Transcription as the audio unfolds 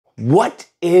What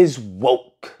is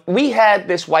woke? We had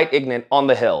this white ignorant on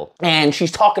the Hill, and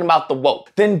she's talking about the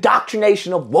woke, the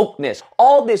indoctrination of wokeness,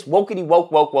 all this wokety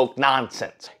woke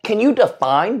nonsense. Can you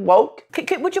define woke?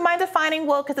 Would you mind defining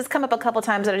woke? Because it's come up a couple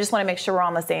times, and I just want to make sure we're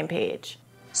on the same page.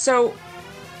 So,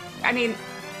 I mean,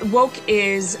 woke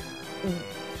is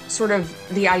sort of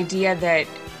the idea that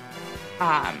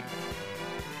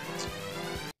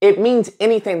it means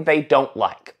anything they don't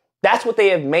like. That's what they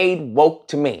have made woke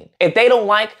to mean. If they don't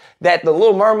like that the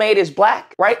Little Mermaid is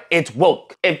black, right? It's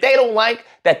woke. If they don't like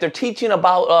that they're teaching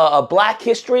about black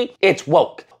history, it's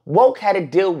woke. Woke had to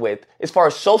deal with, as far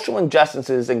as social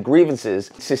injustices and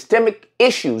grievances, systemic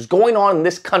issues going on in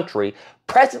this country,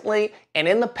 presently and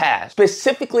in the past,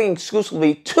 specifically and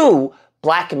exclusively to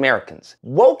Black Americans.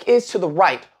 Woke is to the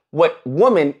right what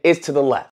woman is to the left.